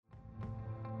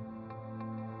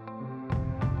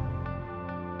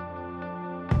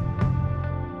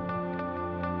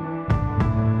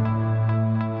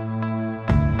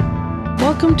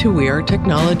Welcome to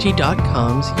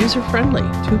WeAreTechnology.com's User-Friendly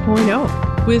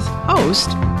 2.0 with host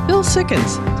Bill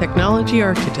Sikkens, Technology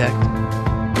Architect.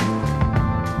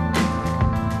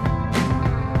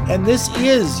 And this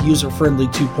is User-Friendly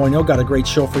 2.0. Got a great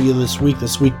show for you this week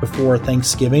before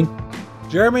Thanksgiving.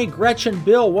 Jeremy, Gretchen,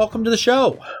 Bill, welcome to the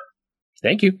show.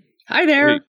 Thank you. Hi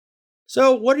there. Hey.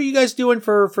 So what are you guys doing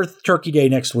for Turkey Day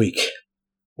next week?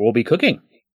 We'll be cooking.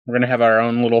 We're going to have our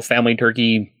own little family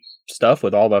turkey stuff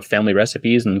with all the family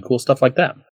recipes and cool stuff like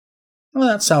that. Well,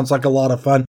 that sounds like a lot of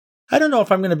fun. I don't know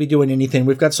if I'm going to be doing anything.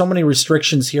 We've got so many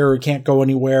restrictions here. We can't go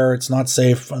anywhere. It's not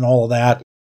safe and all of that.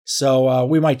 So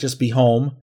we might just be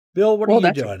home. Bill, what are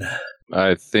you doing?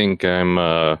 I think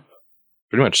I'm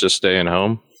pretty much just staying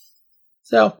home.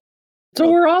 So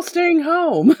we're all staying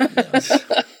home.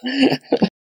 I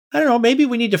don't know. Maybe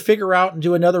we need to figure out and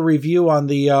do another review on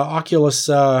the Oculus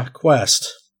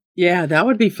Quest. Yeah, that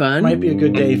would be fun. Might be a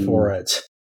good day for it.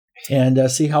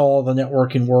 And see how all the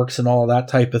networking works and all of that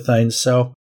type of thing.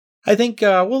 So I think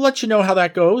we'll let you know how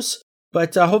that goes.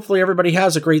 But hopefully everybody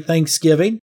has a great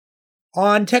Thanksgiving.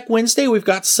 On Tech Wednesday, we've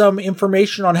got some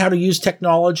information on how to use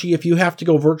technology if you have to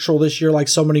go virtual this year like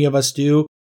so many of us do.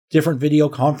 Different video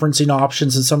conferencing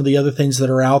options and some of the other things that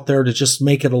are out there to just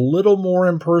make it a little more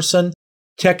in person.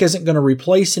 Tech isn't going to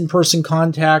replace in-person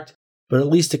contact, but at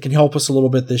least it can help us a little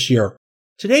bit this year.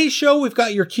 Today's show, we've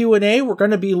got your Q&A. We're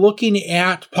going to be looking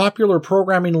at popular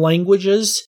programming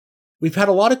languages. We've had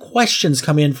a lot of questions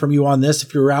come in from you on this.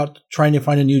 If you're out trying to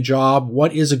find a new job,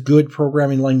 what is a good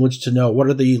programming language to know? What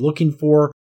are they looking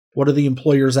for? What do the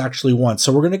employers actually want?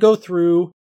 So we're going to go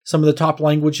through some of the top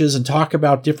languages and talk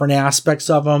about different aspects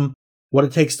of them, what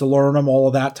it takes to learn them, all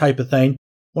of that type of thing.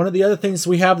 One of the other things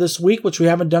we have this week, which we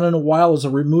haven't done in a while, is a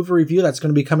movie review that's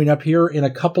going to be coming up here in a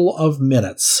couple of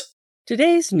minutes.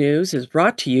 Today's news is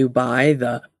brought to you by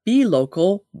the Be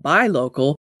Local, Buy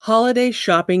Local Holiday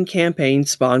Shopping Campaign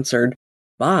sponsored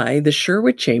by the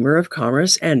Sherwood Chamber of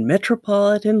Commerce and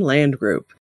Metropolitan Land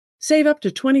Group. Save up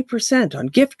to 20% on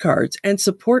gift cards and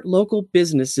support local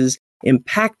businesses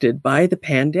impacted by the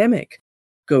pandemic.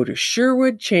 Go to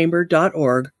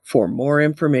sherwoodchamber.org for more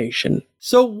information.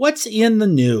 So what's in the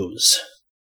news?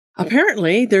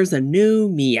 Apparently, there's a new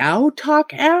Meow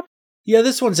Talk app. Yeah,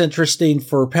 this one's interesting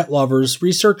for pet lovers.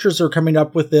 Researchers are coming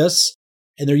up with this,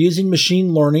 and they're using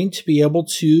machine learning to be able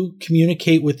to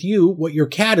communicate with you what your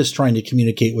cat is trying to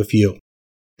communicate with you.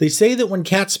 They say that when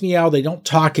cats meow, they don't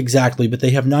talk exactly, but they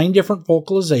have 9 different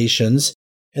vocalizations,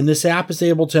 and this app is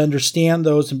able to understand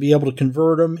those and be able to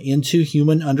convert them into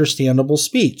human understandable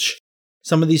speech.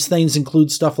 Some of these things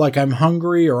include stuff like I'm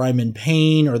hungry or I'm in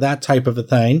pain or that type of a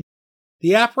thing.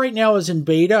 The app right now is in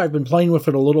beta. I've been playing with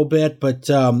it a little bit, but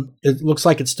it looks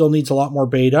like it still needs a lot more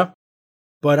beta.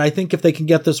 But I think if they can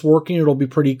get this working, it'll be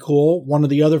pretty cool. One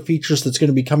of the other features that's going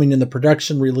to be coming in the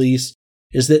production release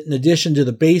is that in addition to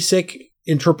the basic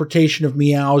interpretation of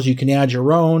meows, you can add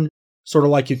your own, sort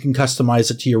of like you can customize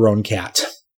it to your own cat.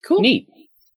 Cool. Neat.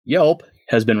 Yelp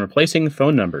has been replacing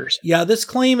phone numbers. Yeah, this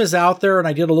claim is out there, and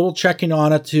I did a little checking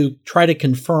on it to try to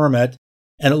confirm it,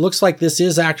 and it looks like this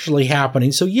is actually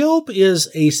happening. So Yelp is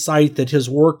a site that has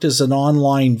worked as an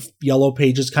online Yellow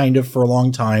Pages kind of for a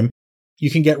long time.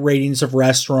 You can get ratings of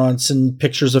restaurants and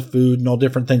pictures of food and all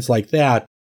different things like that.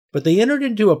 But they entered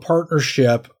into a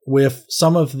partnership with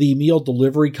some of the meal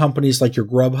delivery companies like your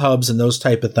Grubhubs and those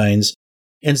type of things.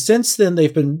 And since then,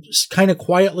 they've been kind of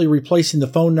quietly replacing the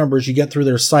phone numbers you get through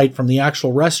their site from the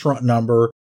actual restaurant number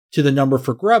to the number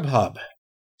for Grubhub.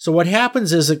 So what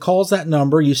happens is it calls that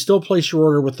number, you still place your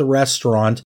order with the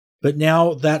restaurant, but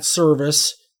now that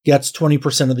service gets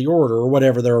 20% of the order or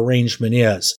whatever their arrangement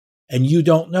is. And you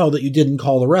don't know that you didn't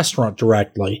call the restaurant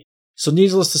directly. So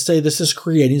needless to say, this is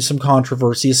creating some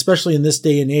controversy, especially in this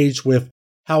day and age with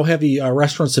how heavy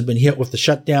restaurants have been hit with the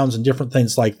shutdowns and different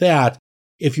things like that.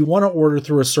 If you want to order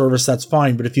through a service, that's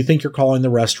fine. But if you think you're calling the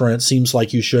restaurant, it seems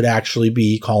like you should actually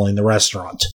be calling the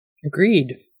restaurant.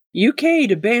 Agreed. UK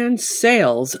to ban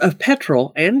sales of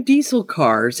petrol and diesel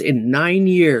cars in 9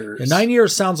 years. And 9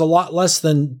 years sounds a lot less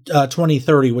than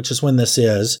 2030, which is when this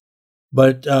is.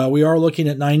 But we are looking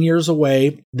at 9 years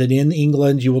away that in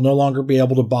England, you will no longer be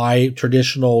able to buy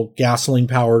traditional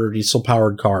gasoline-powered or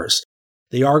diesel-powered cars.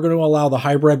 They are going to allow the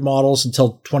hybrid models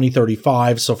until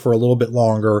 2035, so for a little bit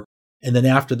longer. And then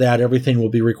after that, everything will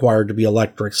be required to be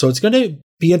electric. So it's going to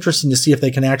be interesting to see if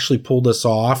they can actually pull this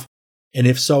off. And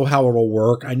if so, how it'll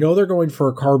work. I know they're going for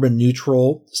a carbon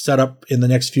neutral setup in the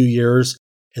next few years.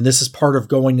 And this is part of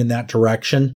going in that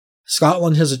direction.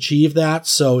 Scotland has achieved that,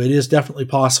 so it is definitely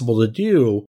possible to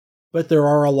do. But there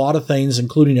are a lot of things,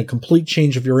 including a complete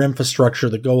change of your infrastructure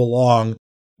that go along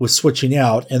with switching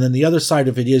out. And then the other side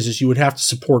of it is you would have to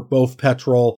support both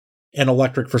petrol and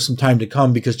electric for some time to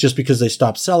come, because just because they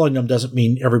stop selling them doesn't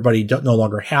mean everybody no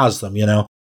longer has them,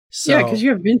 So, yeah, because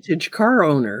you have vintage car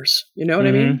owners. You know what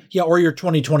I mean? Yeah, or your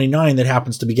 2029 that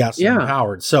happens to be gasoline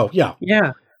powered. So, yeah.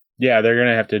 Yeah. Yeah, they're going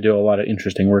to have to do a lot of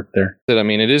interesting work there. I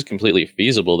mean, it is completely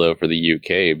feasible, though, for the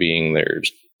UK, being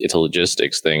it's a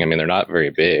logistics thing. I mean, they're not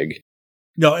very big.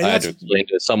 No, and I had to explain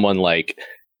to someone, like,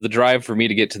 the drive for me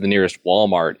to get to the nearest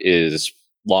Walmart is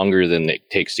longer than it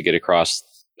takes to get across,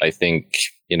 I think,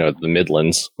 the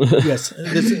Midlands. Yes,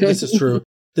 this is true.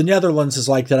 The Netherlands is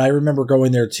like that. I remember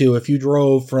going there, too. If you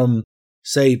drove from,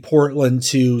 say, Portland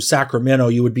to Sacramento,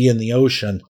 you would be in the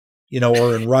ocean,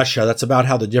 or in Russia. That's about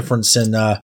how the difference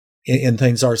in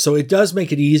things are. So it does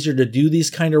make it easier to do these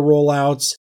kind of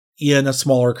rollouts in a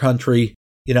smaller country,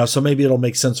 so maybe it'll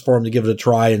make sense for them to give it a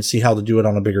try and see how to do it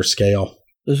on a bigger scale.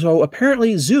 So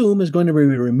apparently Zoom is going to be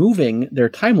removing their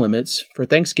time limits for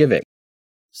Thanksgiving.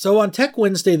 So on Tech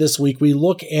Wednesday this week, we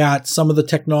look at some of the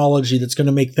technology that's going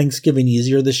to make Thanksgiving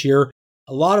easier this year.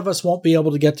 A lot of us won't be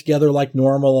able to get together like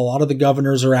normal. A lot of the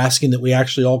governors are asking that we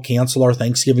actually all cancel our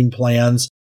Thanksgiving plans.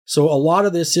 So a lot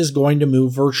of this is going to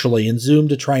move virtually, and Zoom,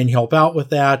 to try and help out with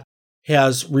that,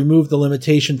 has removed the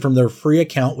limitation from their free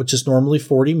account, which is normally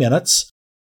 40 minutes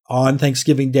on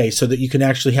Thanksgiving Day, so that you can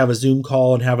actually have a Zoom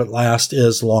call and have it last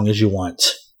as long as you want.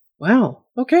 Wow.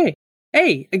 Okay.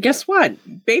 Hey, guess what?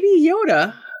 Baby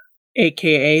Yoda,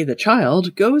 a.k.a. the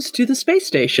child, goes to the space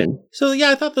station. So,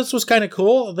 yeah, I thought this was kind of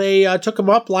cool. They took him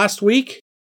up last week.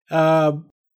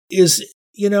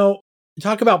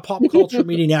 Talk about pop culture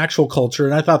meeting actual culture,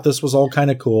 and I thought this was all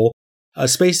kind of cool.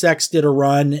 SpaceX did a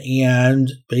run, and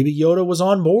Baby Yoda was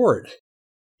on board.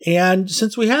 And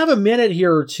since we have a minute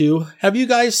here or two, have you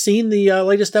guys seen the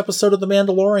latest episode of The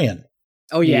Mandalorian?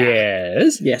 Oh, yeah.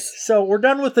 Yes. So we're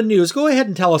done with the news. Go ahead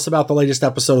and tell us about the latest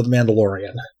episode of The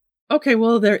Mandalorian. Okay,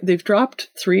 well, they've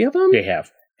dropped 3 of them. They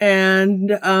have.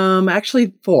 And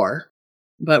actually 4.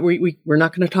 But we're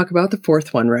not going to talk about the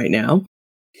 4th one right now.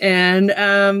 And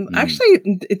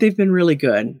actually, they've been really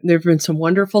good. There have been some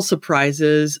wonderful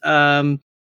surprises. In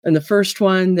the first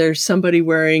one, there's somebody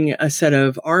wearing a set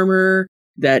of armor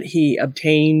that he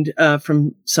obtained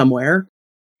from somewhere.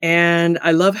 And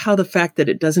I love how the fact that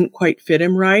it doesn't quite fit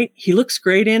him right. He looks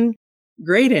great in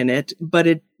it, but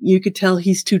you could tell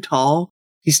he's too tall.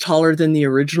 He's taller than the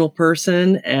original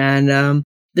person. And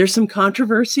there's some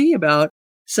controversy about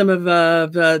some of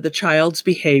the child's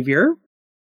behavior.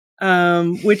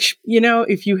 Which,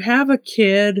 if you have a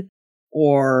kid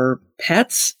or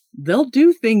pets, they'll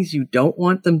do things you don't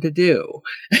want them to do.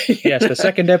 Yes, the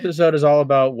second episode is all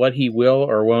about what he will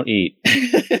or won't eat.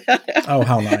 Oh,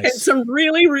 how nice. And some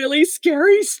really, really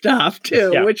scary stuff,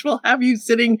 too, which will have you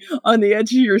sitting on the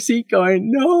edge of your seat going,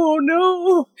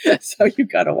 no. So you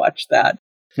got to watch that.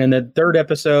 And the third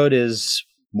episode is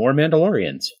more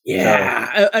Mandalorians.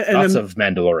 Yeah. Lots of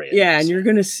Mandalorians. Yeah, and you're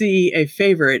going to see a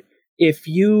favorite. If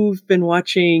you've been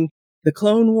watching the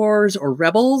Clone Wars or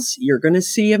Rebels, you're going to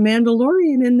see a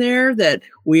Mandalorian in there that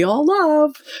we all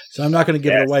love. So I'm not going to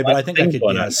give it away, but I think I could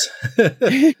guess.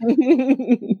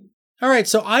 All right,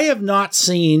 so I have not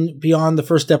seen beyond the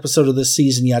first episode of this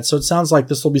season yet, so it sounds like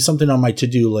this will be something on my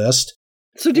to-do list.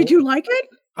 So did you like it?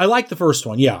 I liked the first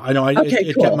one, yeah. I know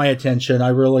it kept my attention. I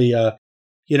really,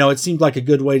 it seemed like a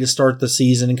good way to start the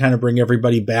season and kind of bring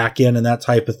everybody back in and that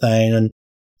type of thing. And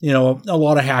a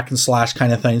lot of hack and slash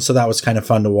kind of thing. So that was kind of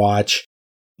fun to watch.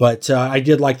 But I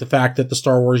did like the fact that the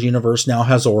Star Wars universe now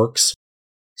has orcs.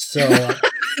 So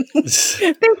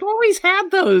they've always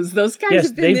had those. Those guys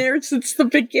have been there since the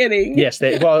beginning. Yes,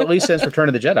 at least since Return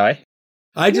of the Jedi.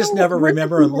 I just never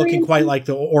remember them looking quite like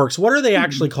the orcs. What are they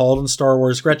actually called in Star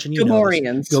Wars, Gretchen?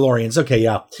 Gamorreans. Gamorreans. Okay,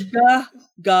 yeah.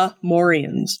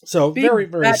 Gamorreans. So big, very,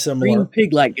 very similar. Green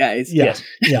pig-like guys. Yes.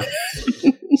 Yeah.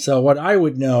 So what I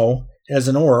would know as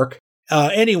an orc.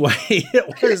 Anyway,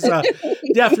 it was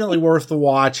definitely worth the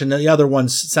watch, and the other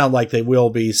ones sound like they will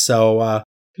be, so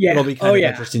it'll be kind of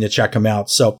interesting to check them out.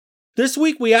 So this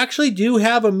week we actually do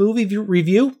have a movie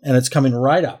review, and it's coming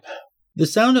right up. The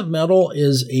Sound of Metal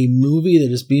is a movie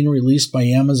that is being released by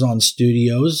Amazon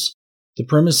Studios. The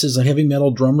premise is a heavy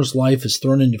metal drummer's life is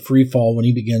thrown into freefall when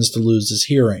he begins to lose his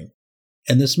hearing.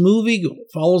 And this movie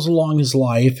follows along his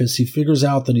life as he figures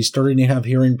out that he's starting to have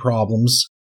hearing problems,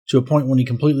 to a point when he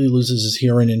completely loses his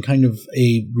hearing, and kind of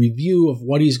a review of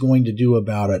what he's going to do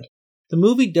about it. The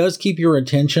movie does keep your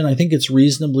attention. I think it's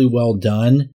reasonably well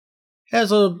done.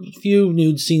 Has a few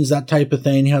nude scenes, that type of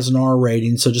thing. Has an R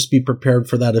rating, so just be prepared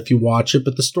for that if you watch it.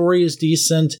 But the story is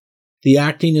decent. The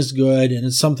acting is good, and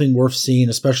it's something worth seeing,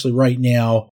 especially right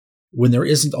now when there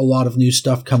isn't a lot of new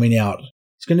stuff coming out.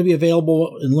 It's going to be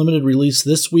available in limited release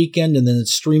this weekend, and then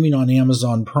it's streaming on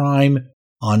Amazon Prime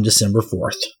on December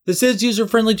 4th. This is User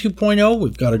Friendly 2.0.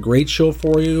 We've got a great show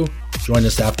for you. Join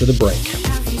us after the break.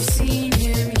 Have you seen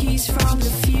him? He's from the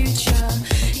future.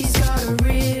 He's got a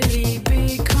really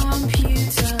big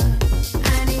computer.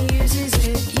 And he uses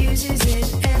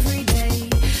it every day.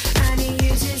 And he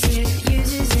uses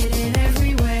it in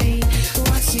every way.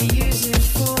 What's he use it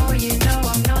for? You know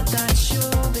I'm not that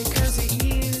sure because it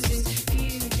uses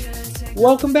future technology.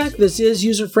 Welcome back. This is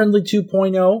User Friendly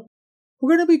 2.0.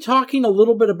 We're going to be talking a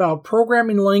little bit about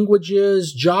programming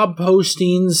languages, job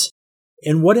postings,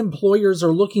 and what employers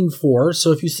are looking for.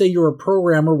 So if you say you're a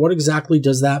programmer, what exactly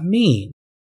does that mean?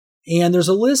 And there's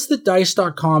a list that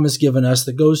Dice.com has given us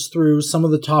that goes through some of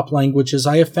the top languages.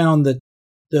 I have found that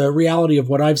the reality of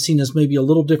what I've seen is maybe a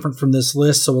little different from this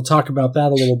list, so we'll talk about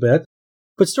that a little bit.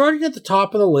 But starting at the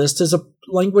top of the list is a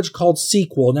language called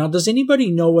SQL. Now, does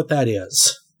anybody know what that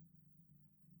is?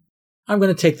 I'm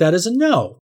going to take that as a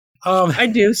no. I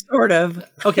do, sort of.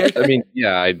 Okay. I mean,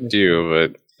 yeah, I do,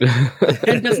 but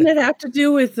And doesn't it have to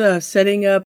do with setting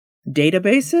up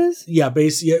databases? Yeah,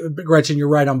 Gretchen, you're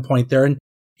right on point there. And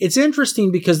it's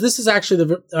interesting because this is actually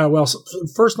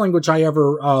the first language I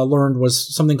ever learned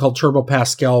was something called Turbo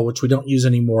Pascal, which we don't use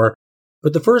anymore.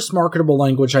 But the first marketable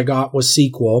language I got was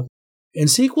SQL. And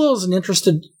SQL is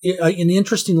an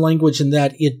interesting language in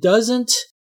that it doesn't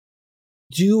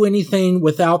do anything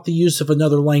without the use of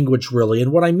another language, really.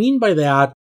 And what I mean by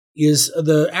that is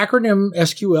the acronym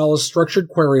SQL is Structured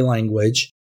Query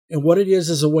Language. And what it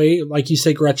is a way, like you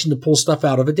say, Gretchen, to pull stuff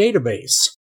out of a database.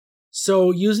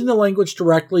 So using the language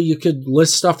directly, you could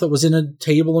list stuff that was in a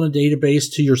table in a database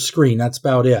to your screen. That's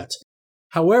about it.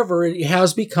 However, it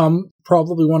has become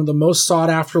probably one of the most sought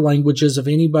after languages of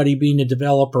anybody being a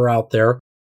developer out there,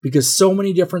 because so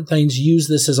many different things use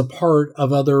this as a part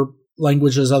of other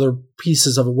languages, other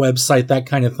pieces of a website, that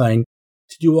kind of thing,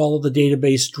 to do all of the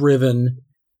database-driven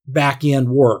back-end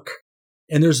work.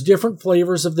 And there's different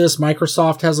flavors of this.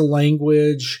 Microsoft has a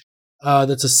language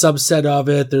that's a subset of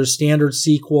it. There's standard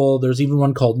SQL. There's even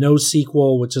one called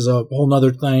NoSQL, which is a whole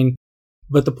nother thing.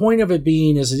 But the point of it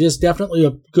being is it is definitely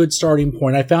a good starting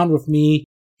point. I found with me,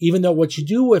 even though what you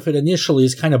do with it initially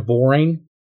is kind of boring,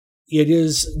 it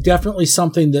is definitely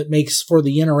something that makes for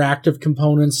the interactive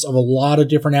components of a lot of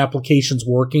different applications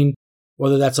working,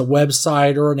 whether that's a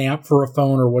website or an app for a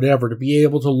phone or whatever, to be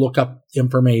able to look up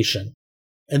information.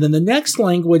 And then the next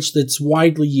language that's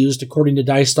widely used, according to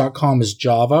Dice.com, is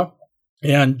Java.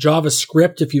 And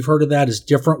JavaScript, if you've heard of that, is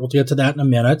different. We'll get to that in a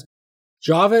minute.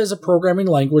 Java is a programming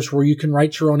language where you can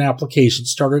write your own applications.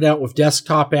 Started out with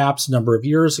desktop apps a number of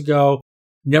years ago.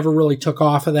 Never really took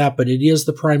off of that, but it is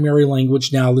the primary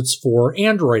language now that's for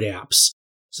Android apps.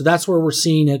 So that's where we're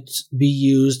seeing it be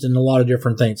used in a lot of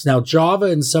different things. Now, Java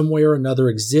in some way or another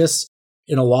exists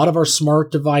in a lot of our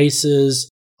smart devices.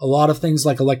 A lot of things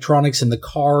like electronics in the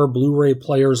car, Blu-ray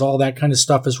players, all that kind of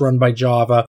stuff is run by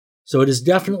Java. So it is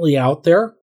definitely out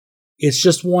there. It's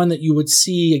just one that you would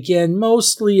see, again,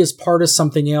 mostly as part of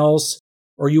something else,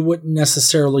 or you wouldn't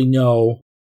necessarily know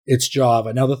it's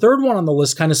Java. Now, the third one on the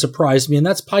list kind of surprised me, and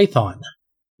that's Python.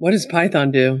 What does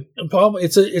Python do?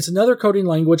 It's another coding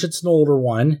language. It's an older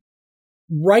one.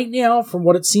 Right now, from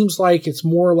what it seems like, it's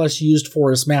more or less used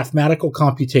for is mathematical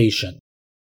computation.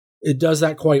 It does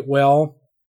that quite well.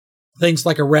 Things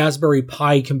like a Raspberry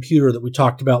Pi computer that we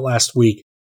talked about last week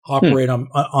operate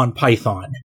on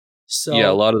Python. So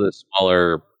yeah, a lot of the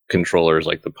smaller controllers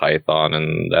like the Python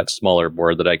and that smaller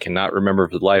board that I cannot remember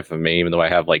for the life of me, even though I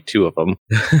have like two of them.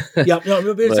 Yeah, no,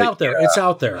 it's out there. It's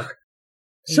out there.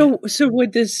 So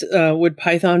would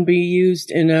Python be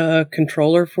used in a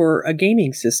controller for a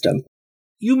gaming system?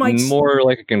 You might more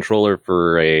like a controller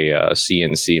for a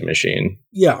CNC machine.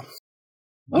 Yeah.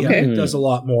 Okay. Yeah, it does a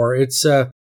lot more. It's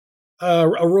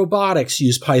robotics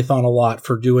use Python a lot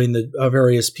for doing the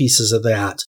various pieces of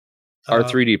that. Our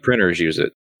 3D printers use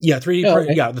it. Yeah, the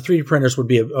 3D printers would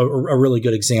be a really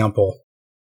good example.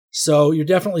 So you're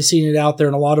definitely seeing it out there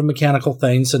in a lot of mechanical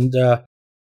things, and a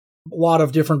lot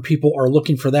of different people are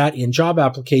looking for that in job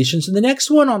applications. And the next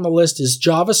one on the list is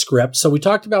JavaScript. So we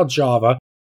talked about Java.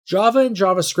 Java and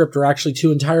JavaScript are actually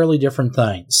two entirely different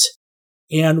things.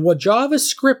 And what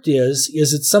JavaScript is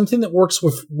it's something that works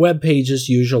with web pages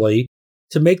usually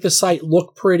to make the site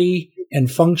look pretty and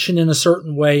function in a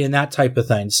certain way and that type of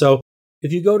thing. So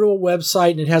if you go to a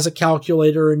website and it has a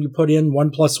calculator and you put in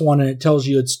 1 + 1 and it tells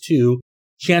you it's 2,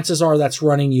 chances are that's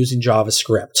running using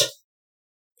JavaScript.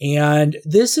 And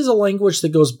this is a language that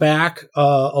goes back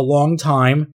a long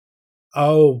time.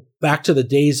 Back to the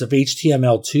days of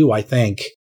HTML2, I think.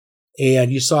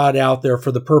 And you saw it out there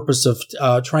for the purpose of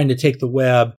trying to take the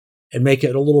web and make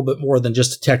it a little bit more than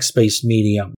just a text-based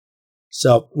medium.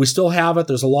 So we still have it.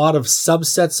 There's a lot of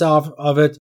subsets of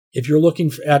it. If you're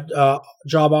looking at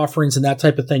job offerings and that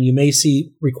type of thing, you may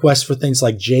see requests for things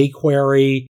like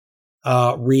jQuery,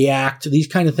 React. These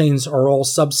kind of things are all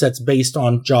subsets based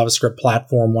on JavaScript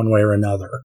platform one way or another.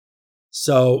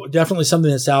 So definitely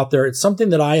something that's out there. It's something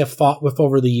that I have fought with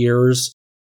over the years.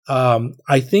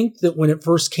 I think that when it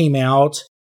first came out,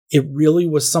 it really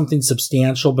was something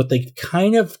substantial, but they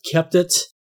kind of kept it.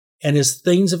 And as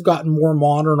things have gotten more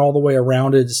modern all the way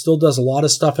around it, it still does a lot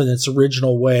of stuff in its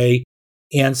original way.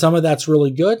 And some of that's really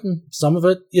good, and some of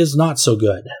it is not so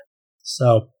good. So,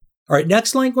 all right,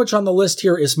 next language on the list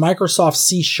here is Microsoft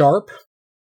C#.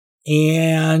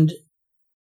 And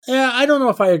I don't know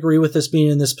if I agree with this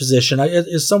being in this position.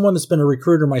 As someone that's been a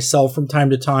recruiter myself from time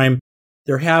to time,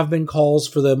 there have been calls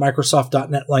for the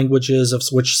Microsoft.NET languages, of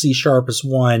which C# is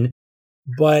one,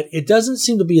 but it doesn't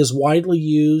seem to be as widely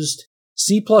used.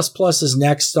 C++ is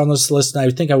next on this list, and I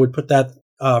think I would put that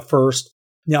first.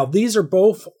 Now, these are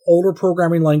both older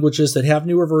programming languages that have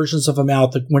newer versions of them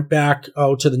out that went back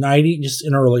to the 90s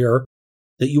and earlier,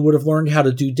 that you would have learned how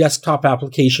to do desktop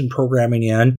application programming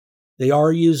in. They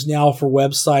are used now for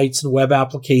websites and web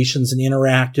applications and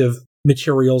interactive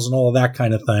materials and all of that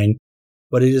kind of thing.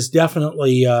 But it is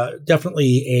definitely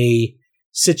a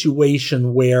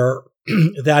situation where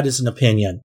that is an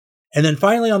opinion. And then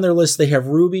finally on their list, they have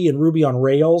Ruby and Ruby on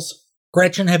Rails.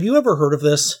 Gretchen, have you ever heard of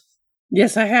this?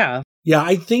 Yes, I have. Yeah,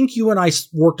 I think you and I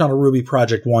worked on a Ruby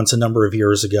project once a number of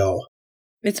years ago.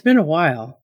 It's been a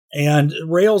while. And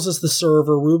Rails is the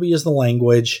server, Ruby is the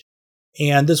language.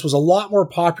 And this was a lot more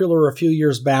popular a few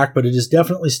years back, but it is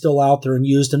definitely still out there and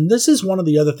used. And this is one of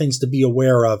the other things to be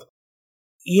aware of.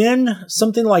 In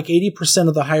something like 80%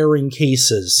 of the hiring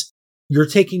cases, you're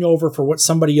taking over for what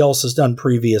somebody else has done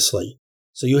previously.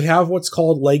 So you have what's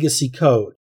called legacy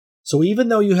code. So even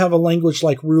though you have a language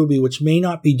like Ruby, which may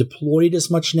not be deployed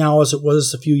as much now as it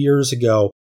was a few years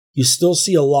ago, you still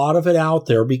see a lot of it out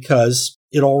there because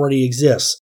it already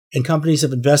exists. And companies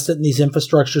have invested in these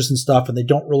infrastructures and stuff, and they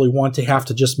don't really want to have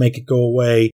to just make it go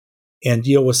away and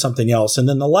deal with something else. And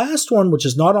then the last one, which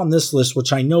is not on this list,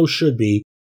 which I know should be,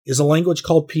 is a language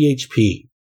called PHP.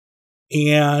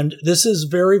 And this is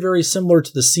very, very similar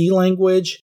to the C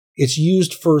language. It's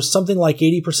used for something like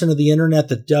 80% of the internet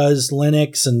that does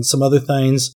Linux and some other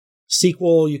things.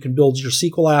 SQL, you can build your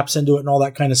SQL apps into it and all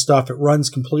that kind of stuff. It runs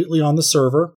completely on the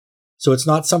server. So it's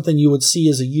not something you would see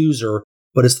as a user,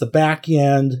 but it's the back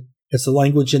end. It's the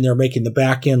language in there making the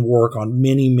back end work on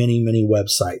many, many, many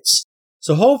websites.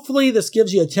 So hopefully this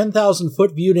gives you a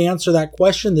 10,000-foot view to answer that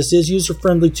question. This is User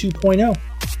Friendly 2.0.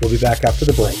 We'll be back after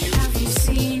the break. Have you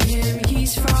seen him?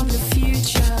 He's from the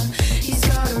future. He's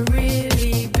got a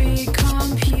really big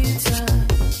computer,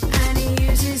 and he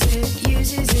uses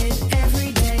it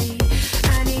every day.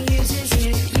 And he uses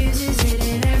it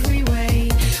in every way.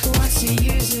 What's he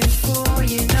use it for?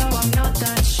 You know I'm not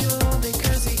that sure,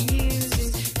 because it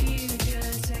uses future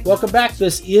technology. Welcome back.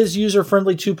 This is User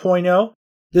Friendly 2.0.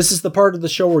 This is the part of the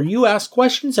show where you ask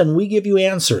questions and we give you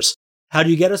answers. How do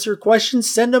you get us your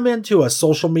questions? Send them in to us.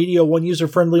 Social media, One User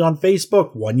Friendly on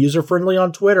Facebook, One User Friendly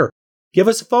on Twitter. Give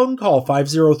us a phone call,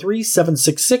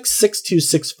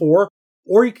 503-766-6264,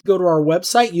 or you can go to our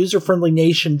website,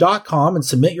 userfriendlynation.com, and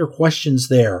submit your questions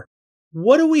there.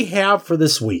 What do we have for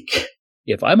this week?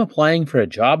 If I'm applying for a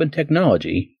job in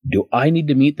technology, do I need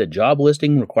to meet the job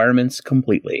listing requirements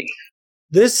completely?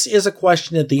 This is a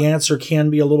question that the answer can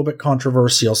be a little bit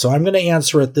controversial, so I'm going to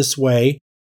answer it this way.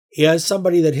 As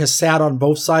somebody that has sat on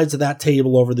both sides of that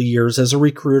table over the years as a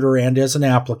recruiter and as an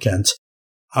applicant,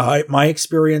 my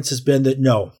experience has been that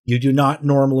no, you do not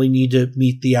normally need to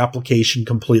meet the application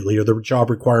completely or the job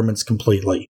requirements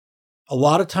completely. A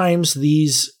lot of times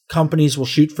these companies will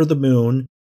shoot for the moon,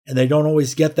 and they don't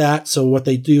always get that, so what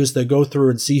they do is they go through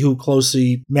and see who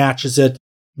closely matches it.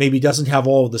 Maybe doesn't have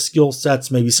all of the skill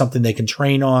sets, maybe something they can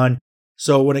train on.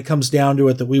 So when it comes down to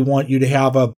it that we want you to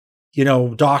have a,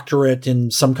 doctorate in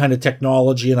some kind of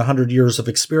technology and 100 years of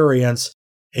experience,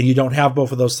 and you don't have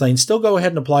both of those things, still go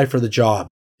ahead and apply for the job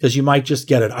because you might just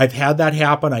get it. I've had that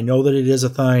happen. I know that it is a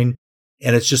thing,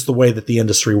 and it's just the way that the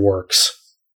industry works.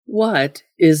 What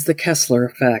is the Kessler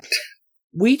effect?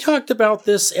 We talked about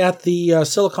this at the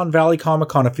Silicon Valley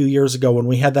Comic-Con a few years ago when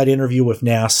we had that interview with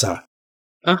NASA.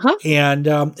 Uh-huh. And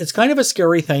it's kind of a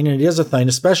scary thing, and it is a thing,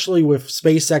 especially with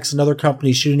SpaceX and other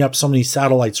companies shooting up so many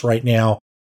satellites right now.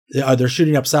 They're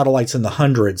shooting up satellites in the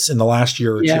hundreds in the last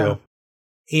year or two.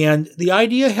 And the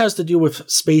idea has to do with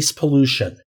space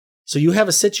pollution. So you have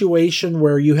a situation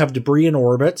where you have debris in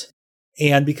orbit,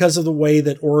 and because of the way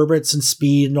that orbits and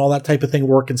speed and all that type of thing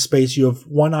work in space, you have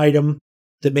one item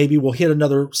that maybe will hit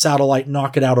another satellite and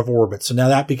knock it out of orbit. So now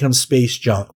that becomes space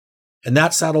junk. And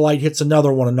that satellite hits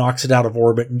another one and knocks it out of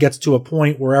orbit and gets to a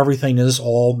point where everything is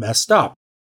all messed up.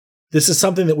 This is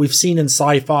something that we've seen in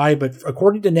sci-fi, but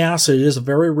according to NASA, it is a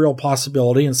very real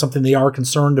possibility and something they are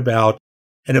concerned about.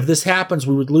 And if this happens,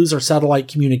 we would lose our satellite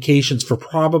communications for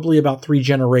probably about 3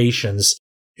 generations,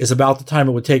 is about the time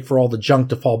it would take for all the junk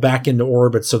to fall back into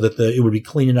orbit so that it would be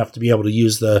clean enough to be able to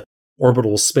use the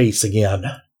orbital space again.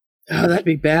 Oh, that'd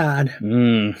be bad.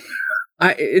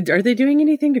 Are they doing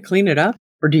anything to clean it up?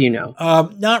 Or do you know?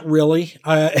 Not really.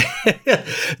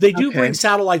 They do bring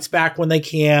satellites back when they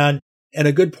can, and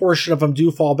a good portion of them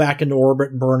do fall back into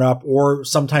orbit and burn up, or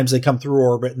sometimes they come through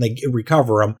orbit and they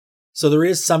recover them. So there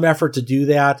is some effort to do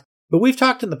that. But we've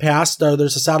talked in the past,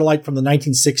 there's a satellite from the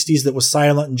 1960s that was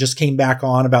silent and just came back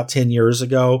on about 10 years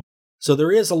ago. So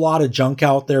there is a lot of junk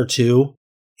out there too.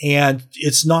 And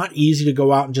it's not easy to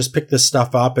go out and just pick this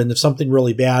stuff up. And if something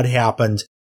really bad happened,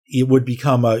 it would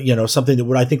become something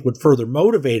that I think would further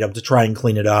motivate them to try and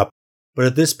clean it up. But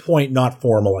at this point, not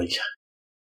formally.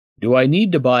 Do I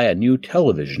need to buy a new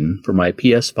television for my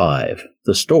PS5?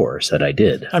 The store said I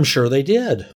did. I'm sure they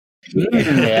did.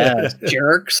 Yeah,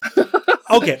 jerks.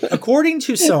 Okay, according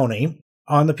to Sony,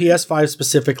 on the PS5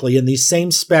 specifically, and these same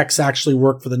specs actually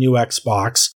work for the new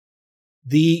Xbox,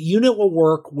 the unit will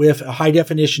work with a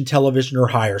high-definition television or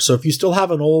higher. So if you still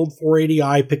have an old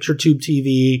 480i picture tube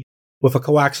TV with a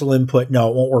coaxial input, no,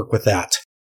 it won't work with that.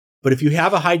 But if you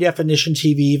have a high-definition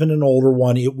TV, even an older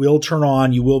one, it will turn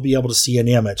on. You will be able to see an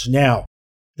image. Now,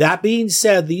 that being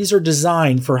said, these are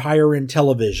designed for higher-end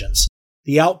televisions.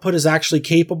 The output is actually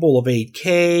capable of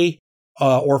 8K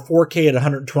or 4K at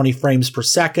 120 frames per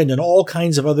second and all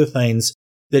kinds of other things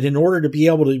that in order to be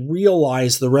able to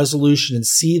realize the resolution and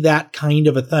see that kind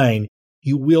of a thing,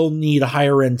 you will need a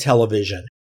higher-end television.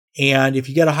 And if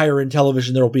you get a higher-end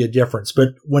television, there will be a difference.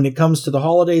 But when it comes to the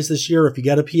holidays this year, if you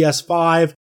get a PS5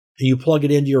 and you plug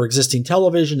it into your existing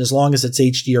television, as long as it's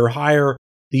HD or higher,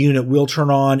 the unit will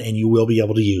turn on and you will be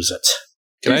able to use it.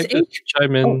 Can I just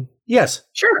chime in? Oh, yes.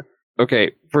 Sure.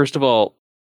 Okay, first of all,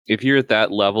 if you're at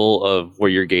that level of where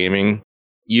you're gaming,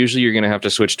 usually you're going to have to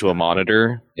switch to a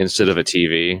monitor instead of a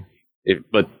TV.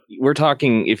 But we're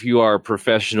talking if you are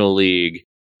professional league,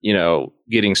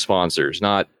 getting sponsors,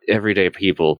 not everyday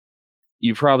people,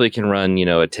 you probably can run,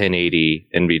 a 1080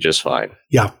 and be just fine.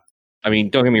 Yeah. I mean,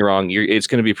 don't get me wrong, it's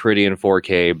going to be pretty in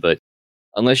 4K, but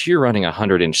unless you're running a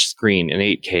 100-inch screen, an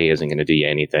 8K isn't going to do you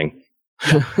anything.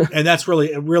 And that's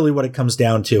really what it comes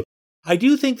down to. I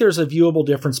do think there's a viewable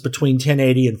difference between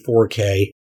 1080 and 4K,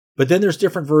 but then there's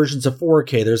different versions of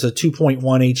 4K. There's a 2.1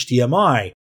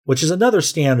 HDMI, which is another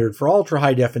standard for ultra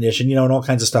high definition, and all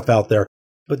kinds of stuff out there.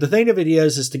 But the thing of it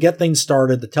is to get things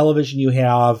started, the television you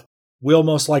have will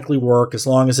most likely work as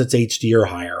long as it's HD or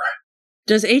higher.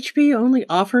 Does HP only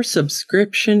offer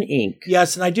subscription ink?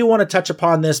 Yes, and I do want to touch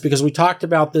upon this because we talked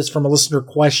about this from a listener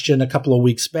question a couple of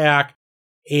weeks back.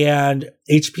 And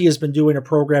HP has been doing a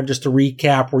program, just to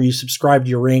recap, where you subscribe to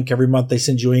your ink. Every month they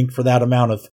send you ink for that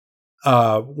amount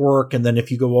of work. And then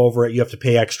if you go over it, you have to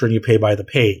pay extra and you pay by the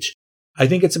page. I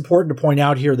think it's important to point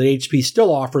out here that HP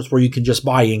still offers where you can just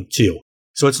buy ink too.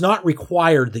 So it's not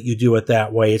required that you do it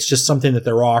that way. It's just something that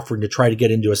they're offering to try to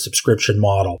get into a subscription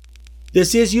model.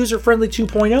 This is User Friendly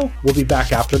 2.0. We'll be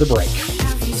back after the break.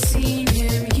 Have you seen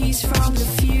him? He's from the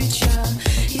future.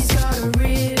 He's got a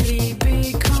really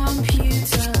big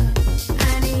computer,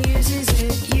 and he uses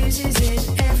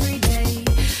it every day,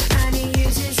 and he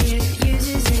uses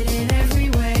it in every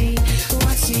way.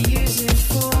 What's he use it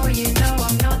for?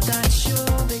 I'm not that sure,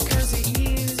 because it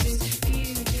uses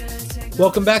future technology.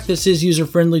 Welcome back. This is User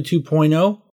Friendly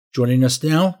 2.0. Joining us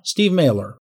now, Steve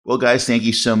Mehler. Well, guys, thank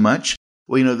you so much.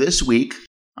 Well, this week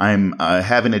I'm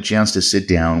having a chance to sit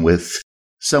down with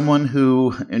someone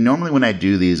who, and normally when I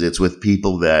do these, it's with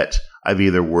people that I've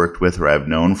either worked with or I've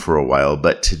known for a while.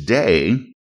 But today,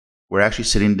 we're actually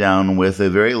sitting down with a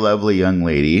very lovely young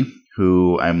lady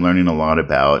who I'm learning a lot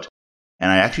about. And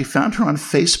I actually found her on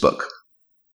Facebook.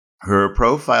 Her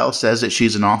profile says that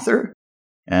she's an author.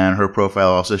 And her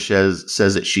profile also says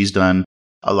that she's done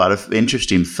a lot of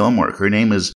interesting film work. Her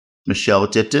name is Michelle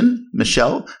Tipton.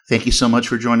 Michelle, thank you so much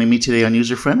for joining me today on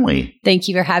User Friendly. Thank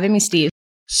you for having me, Steve.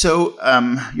 So,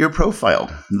 your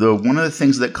profile, one of the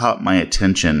things that caught my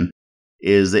attention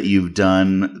is that you've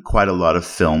done quite a lot of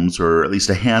films, or at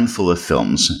least a handful of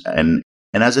films. And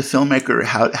as a filmmaker,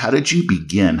 how did you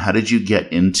begin? How did you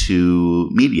get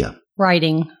into media?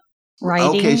 Writing.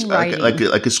 Okay, so like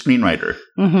a screenwriter.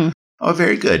 Mm-hmm. Oh,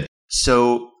 very good.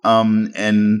 So,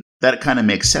 and that kind of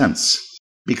makes sense.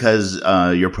 Because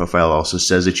your profile also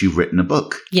says that you've written a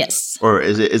book. Yes. Or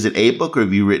is it a book, or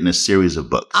have you written a series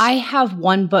of books? I have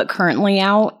one book currently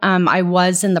out. I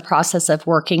was in the process of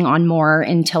working on more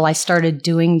until I started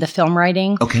doing the film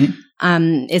writing. Okay.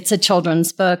 It's a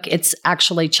children's book. It's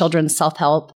actually children's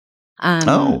self-help.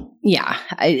 Yeah.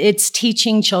 It's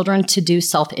teaching children to do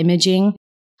self-imaging.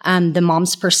 The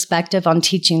mom's perspective on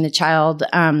teaching the child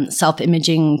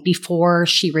self-imaging before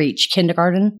she reached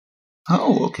kindergarten.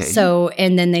 Oh, okay. So,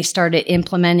 and then they started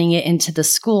implementing it into the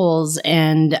schools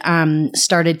and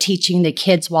started teaching the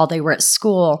kids while they were at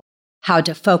school how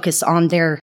to focus on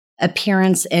their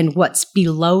appearance and what's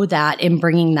below that and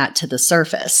bringing that to the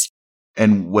surface.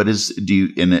 And what's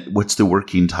the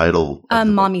working title?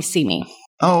 Mommy See Me.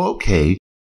 Oh, okay.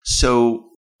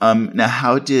 So,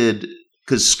 now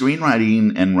because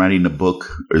screenwriting and writing a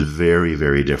book are very,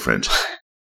 very different.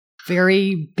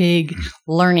 Very big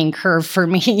learning curve for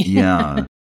me. Yeah.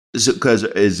 So, because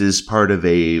is this part of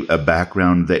a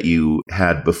background that you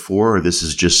had before, or this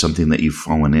is just something that you've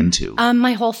fallen into?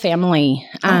 My whole family,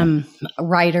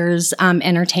 writers,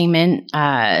 entertainment,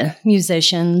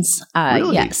 musicians.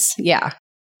 Really? Yes. Yeah.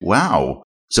 Wow.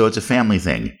 So it's a family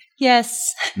thing.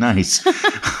 Yes. Nice.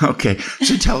 Okay.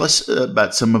 So tell us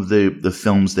about some of the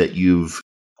films that you've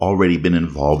already been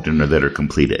involved in or that are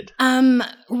completed.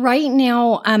 Right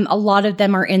now, a lot of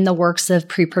them are in the works of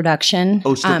pre-production.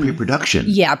 Oh, still pre-production?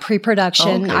 Yeah, pre-production.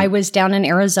 Oh, okay. I was down in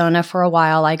Arizona for a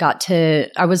while. I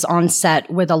was on set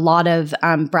with a lot of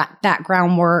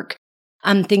background work,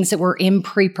 things that were in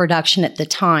pre-production at the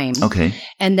time. Okay.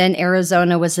 And then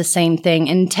Arizona was the same thing.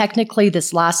 And technically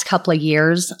this last couple of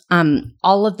years,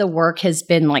 all of the work has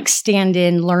been like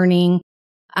stand-in learning,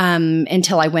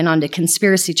 until I went on to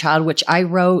Conspiracy Child, which I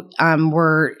wrote.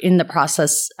 We're in the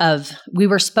process we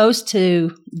were supposed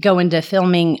to go into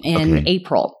filming in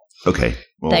April. Okay.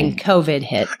 Well, then COVID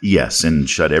hit. Yes, and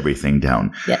shut everything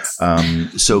down. Yes.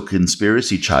 So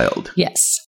Conspiracy Child.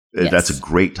 Yes. That's a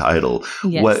great title.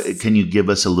 Yes. What can you give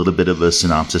us a little bit of a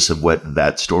synopsis of what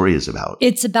that story is about?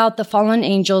 It's about the fallen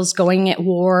angels going at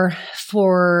war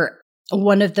for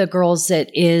one of the girls that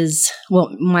is,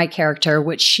 my character,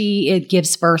 which it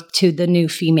gives birth to the new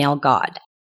female god.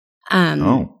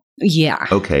 Yeah.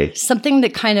 Okay. Something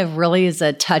that kind of really is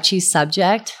a touchy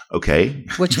subject. Okay.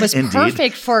 Which was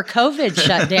perfect for COVID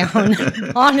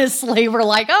shutdown. Honestly, we're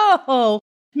like, oh,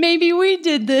 maybe we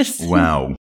did this.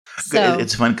 Wow. So,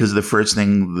 it's fun because the first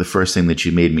thing that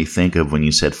you made me think of when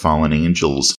you said fallen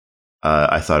angels,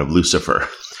 I thought of Lucifer.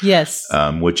 Yes.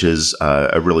 Which is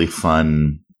a really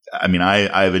fun. I mean,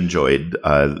 I've enjoyed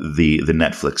the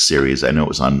Netflix series. I know it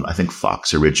was on, I think,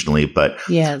 Fox originally, but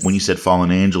yes. When you said Fallen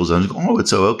Angels, I was like, oh, it's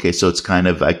so okay. So it's kind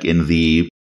of like in the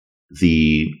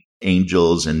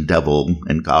angels and devil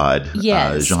and God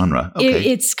genre. Okay.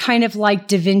 It's kind of like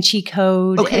Da Vinci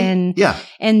Code and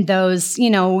those,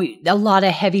 a lot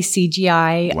of heavy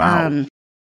CGI. Wow.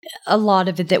 A lot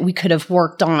of it that we could have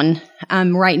worked on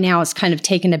right now is kind of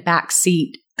taken a back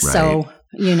seat. Right. So.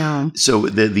 So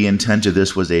the intent of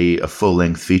this was a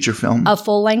full-length feature film? A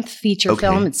full-length feature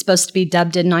film. It's supposed to be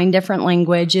dubbed in 9 different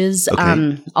languages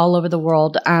all over the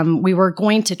world. We were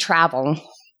going to travel,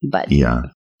 but... Yeah.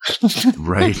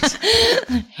 Right.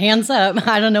 Hands up.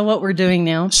 I don't know what we're doing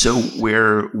now. So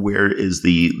where is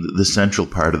the central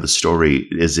part of the story?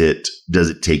 Does it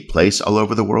take place all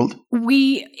over the world?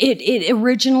 It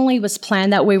originally was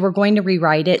planned that we were going to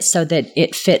rewrite it so that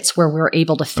it fits where we're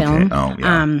able to film. Okay. Oh,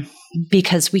 yeah.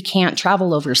 Because we can't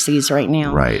travel overseas right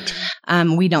now. Right.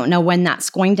 We don't know when that's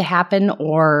going to happen,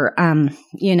 or,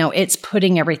 it's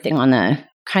putting everything on a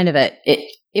kind of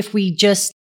if we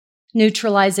just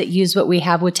neutralize it, use what we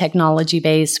have with technology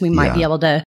base, we might be able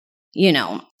to,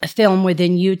 film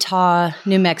within Utah,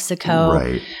 New Mexico,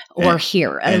 right. or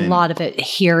here. A lot of it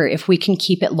here, if we can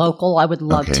keep it local, I would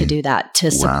love to do that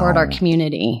to support our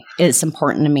community. It's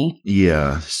important to me.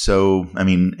 Yeah. So, I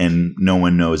mean, and no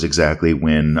one knows exactly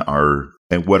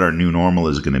what our new normal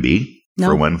is going to be,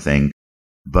 for one thing.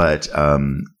 But,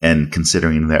 and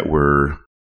considering that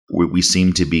we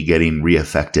seem to be getting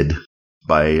reaffected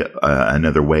by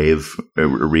another wave,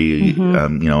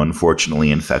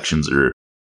 unfortunately, infections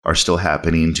are still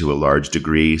happening to a large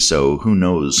degree. So who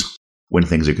knows when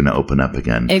things are going to open up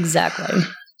again? Exactly.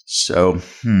 So,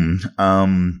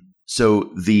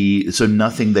 so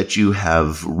nothing that you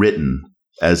have written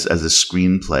as a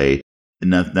screenplay,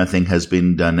 nothing has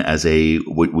been done as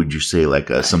what would you say, like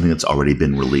something that's already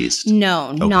been released?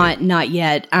 No, not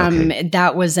yet.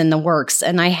 That was in the works,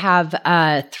 and I have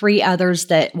 3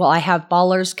 others I have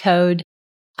Baller's Code,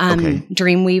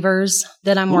 Dreamweavers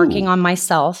that I'm working on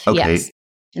myself. Okay. Yes.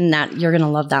 And that you're going to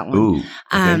love that one. Ooh.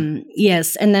 Okay.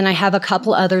 Yes. And then I have a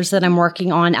couple others that I'm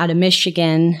working on out of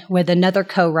Michigan with another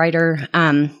co-writer,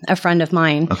 a friend of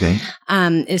mine. Okay.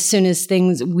 As soon as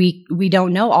things we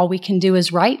don't know, all we can do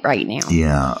is write right now.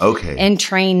 Yeah. Okay. And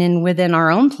train in within our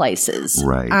own places.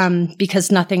 Right. Because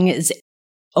nothing is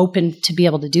open to be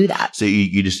able to do that. So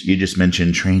you just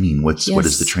mentioned training. What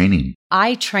is the training?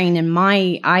 I train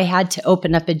I had to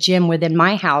open up a gym within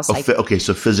my house. Okay,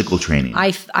 so physical training.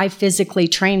 I physically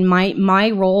train.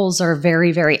 My roles are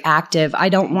very, very active. I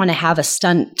don't want to have a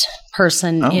stunt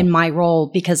person in my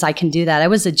role because I can do that. I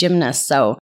was a gymnast,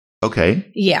 so. Okay.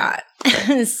 Yeah.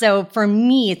 So for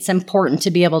me, it's important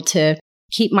to be able to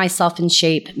keep myself in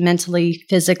shape mentally,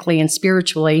 physically, and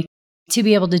spiritually to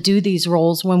be able to do these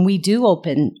roles when we do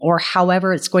open or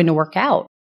however it's going to work out.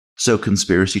 So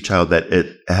Conspiracy Child, that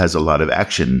it has a lot of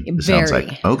action. It sounds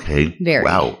like. Okay. Very.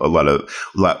 Wow. A lot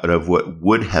of what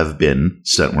would have been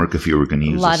stunt work if you were going to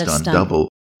use a stunt double.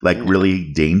 Like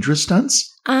really dangerous stunts?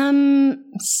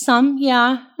 Some,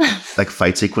 yeah. Like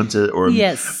fight sequences or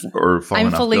yes. Or falling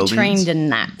I'm off fully buildings? trained in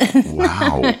that.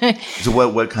 Wow. So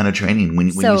what kind of training? When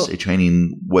you say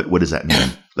training, what does that mean?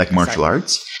 Like martial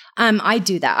arts? I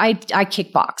do that. I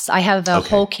kickbox. I have a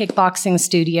whole kickboxing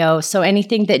studio. So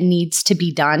anything that needs to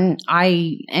be done, I'm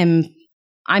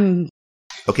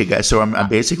Okay, guys. So I'm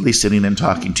basically sitting and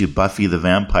talking to Buffy the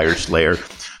Vampire Slayer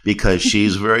because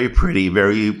she's very pretty,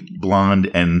 very blonde,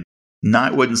 and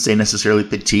I wouldn't say necessarily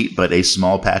petite, but a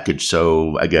small package.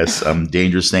 So I guess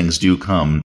dangerous things do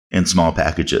come in small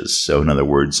packages. So in other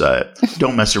words,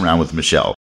 don't mess around with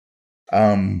Michelle.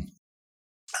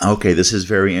 Okay, this is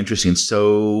very interesting.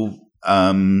 So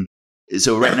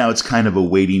right now it's kind of a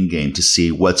waiting game to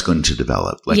see what's going to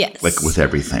develop, like with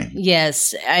everything.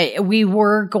 Yes. We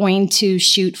were going to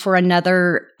shoot for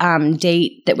another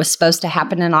date that was supposed to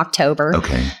happen in October.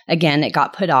 Okay. Again, it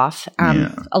got put off,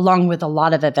 along with a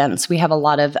lot of events. We have a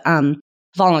lot of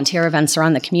volunteer events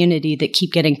around the community that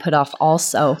keep getting put off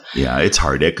also. Yeah, it's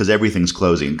hard because everything's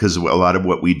closing because a lot of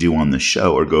what we do on the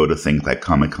show or go to things like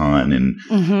Comic-Con and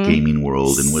Gaming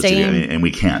World and Wizard, and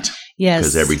we can't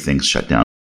because everything's shut down.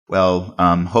 Well,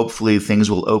 hopefully things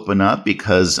will open up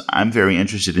because I'm very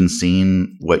interested in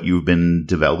seeing what you've been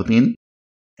developing.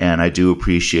 And I do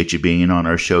appreciate you being on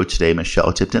our show today,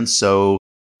 Michelle Tipton. So,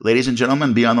 ladies and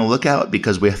gentlemen, be on the lookout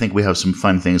because I think we have some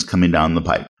fun things coming down the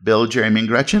pipe. Bill, Jeremy, and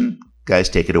Gretchen, guys,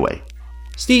 take it away.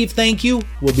 Steve, thank you.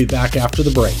 We'll be back after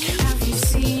the break. Have you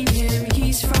seen him?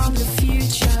 He's from the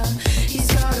future.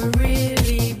 He's got a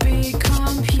really big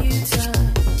computer,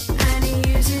 and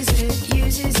he uses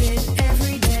it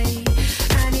every day.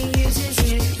 And he uses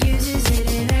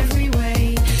it in every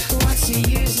way. What's he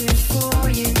use it for?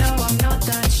 You know I'm not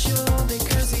that sure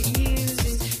because it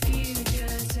uses future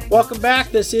technology. Welcome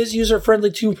back. This is User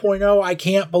Friendly 2.0. I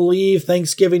can't believe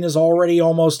Thanksgiving is already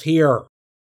almost here.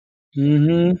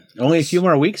 Only a few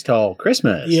more weeks till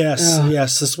Christmas.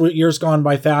 Yes. This year's gone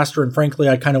by faster, and frankly,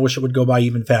 I kind of wish it would go by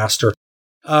even faster.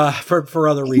 For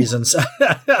other reasons.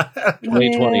 2020,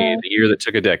 the year that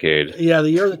took a decade. Yeah, the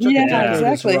year that took a decade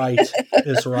exactly. is right.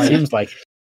 Is right. Seems like.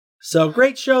 So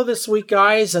great show this week,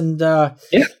 guys. And,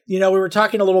 we were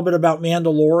talking a little bit about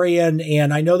Mandalorian,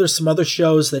 and I know there's some other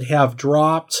shows that have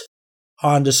dropped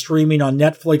onto streaming on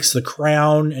Netflix, The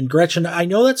Crown. And Gretchen, I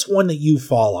know that's one that you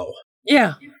follow.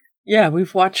 Yeah,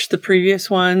 we've watched the previous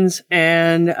ones,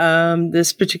 and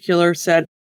this particular set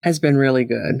has been really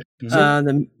good.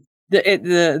 The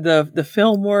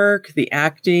film work, the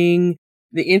acting,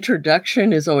 the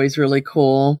introduction is always really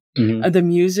cool. The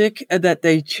music that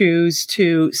they choose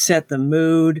to set the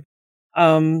mood.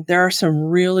 There are some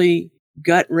really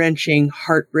gut-wrenching,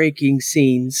 heartbreaking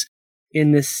scenes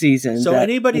in this season. So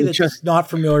anybody that's just not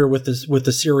familiar with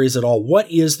the series at all,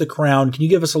 what is The Crown? Can you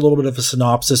give us a little bit of a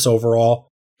synopsis overall?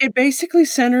 It basically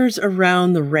centers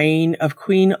around the reign of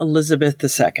Queen Elizabeth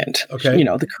II. Okay.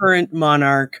 The current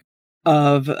monarch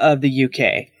of the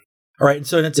UK. All right.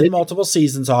 So it's in multiple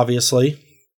seasons, obviously.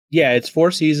 Yeah, it's 4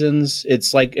 seasons.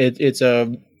 It's like it's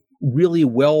a really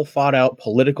well thought out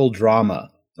political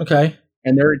drama. Okay.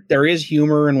 And there is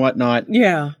humor and whatnot.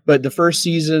 Yeah. But the first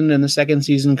season and the second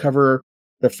season cover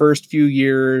the first few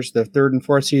years. The third and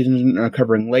fourth season are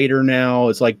covering later now.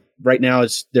 It's like right now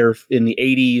they're in the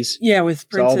 80s. Yeah, with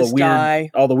Princess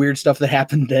Di. All the weird stuff that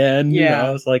happened then.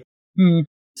 Yeah. It's like,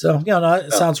 So,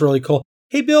 it sounds really cool.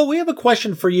 Hey, Bill, we have a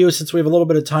question for you since we have a little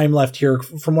bit of time left here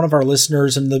from one of our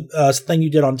listeners and the thing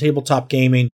you did on Tabletop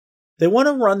Gaming. They want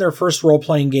to run their first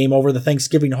role-playing game over the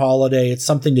Thanksgiving holiday. It's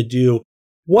something to do.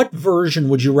 What version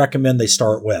would you recommend they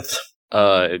start with?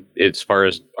 As far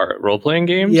as role-playing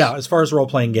games? Yeah, as far as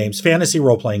role-playing games, fantasy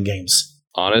role-playing games.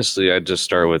 Honestly, I'd just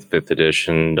start with 5th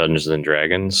edition Dungeons and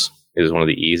Dragons. It is one of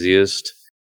the easiest.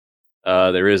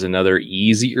 There is another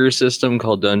easier system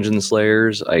called Dungeon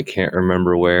Slayers. I can't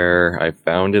remember where I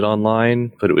found it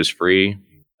online, but it was free.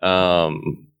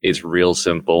 It's real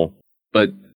simple. But,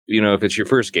 if it's your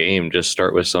first game, just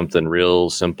start with something real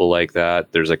simple like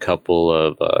that. There's a couple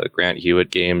of Grant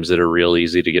Hewitt games that are real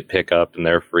easy to get pick up, and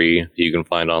they're free. You can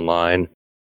find online.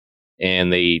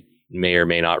 And they may or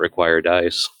may not require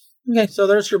dice. Okay, so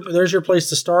there's your place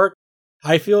to start.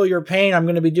 I feel your pain. I'm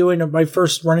going to be doing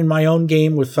running my own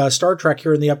game with Star Trek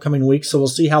here in the upcoming week, so we'll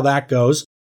see how that goes.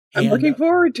 I'm looking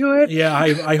forward to it. Yeah,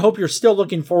 I hope you're still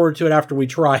looking forward to it after we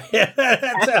try it.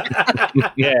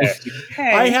 Yeah.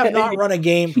 I have not run a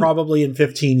game probably in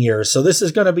 15 years, so this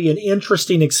is going to be an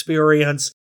interesting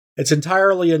experience. It's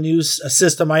entirely a new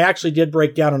system. I actually did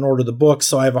break down and order the book,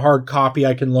 so I have a hard copy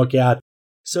I can look at.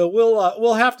 So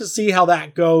we'll have to see how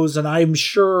that goes, and I'm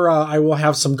sure I will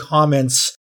have some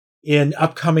comments in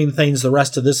upcoming things the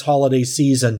rest of this holiday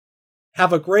season.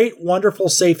 Have a great, wonderful,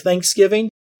 safe Thanksgiving.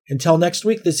 Until next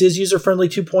week, this is User Friendly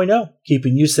 2.0,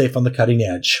 keeping you safe on the cutting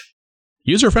edge.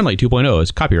 User Friendly 2.0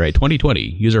 is copyright 2020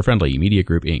 User Friendly Media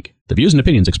Group, Inc. The views and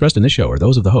opinions expressed in this show are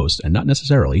those of the host and not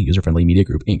necessarily User Friendly Media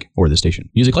Group, Inc. or the station.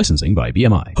 Music licensing by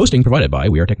BMI. Hosting provided by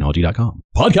WeAreTechnology.com.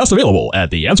 Podcast available at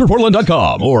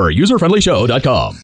theanswerportland.com or userfriendlyshow.com.